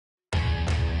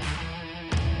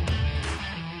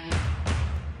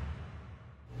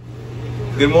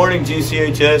Good morning,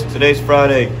 GCHS. Today's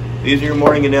Friday. These are your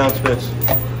morning announcements.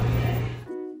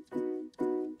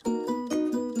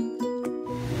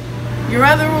 Your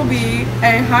weather will be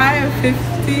a high of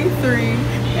 53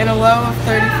 and a low of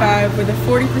 35 with a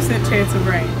 40% chance of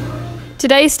rain.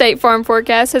 Today's State Farm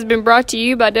forecast has been brought to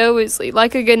you by Doe Woosley.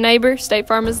 Like a good neighbor, State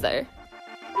Farm is there.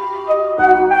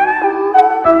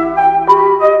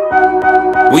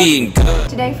 We eat good.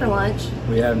 Today for lunch,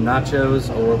 we have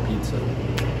nachos or pizza.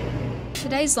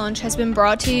 Today's lunch has been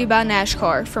brought to you by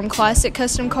NASCAR. From classic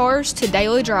custom cars to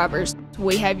daily drivers,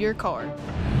 we have your car.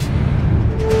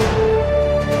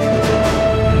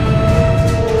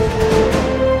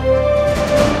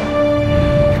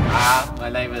 My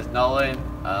name is Nolan.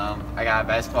 I got a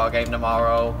basketball game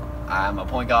tomorrow. I'm a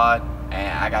point guard,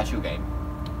 and I got a shoe game.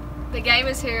 The game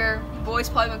is here. Boys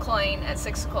play McLean at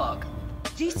 6 o'clock.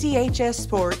 GCHS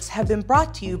Sports have been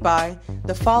brought to you by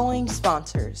the following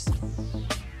sponsors.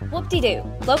 Whoop-de-doo,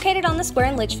 located on the square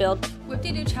in Litchfield.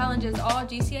 Whoop-de-doo challenges all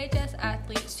GCHS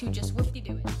athletes to just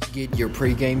whoop-de-doo it. Get your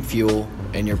pregame fuel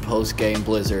and your postgame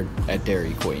blizzard at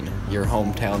Dairy Queen, your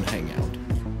hometown hangout.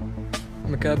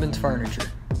 McCubbin's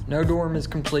Furniture. No dorm is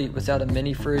complete without a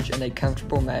mini fridge and a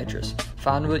comfortable mattress.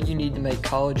 Find what you need to make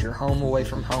college your home away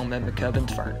from home at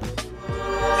McCubbin's Furniture.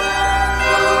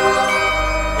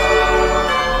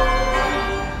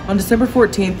 On December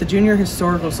 14th, the Junior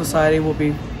Historical Society will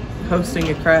be hosting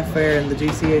a craft fair in the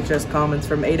GCHS Commons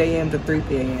from 8 a.m. to 3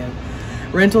 p.m.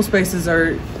 Rental spaces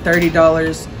are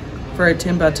 $30 for a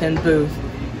 10x10 booth.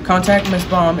 Contact Ms.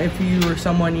 Baum if you or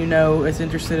someone you know is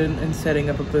interested in setting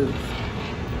up a booth.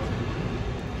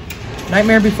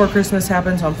 Nightmare Before Christmas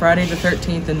happens on Friday the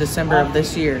 13th in December of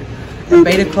this year. And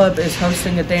Beta Club is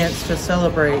hosting a dance to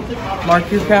celebrate.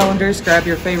 Mark your calendars, grab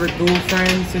your favorite ghoul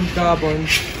friends and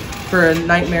goblins for a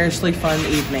nightmarishly fun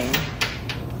evening.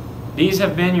 These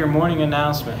have been your morning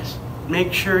announcements.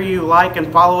 Make sure you like and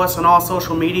follow us on all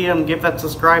social media and give that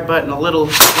subscribe button a little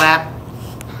slap.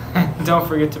 Don't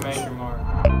forget to make your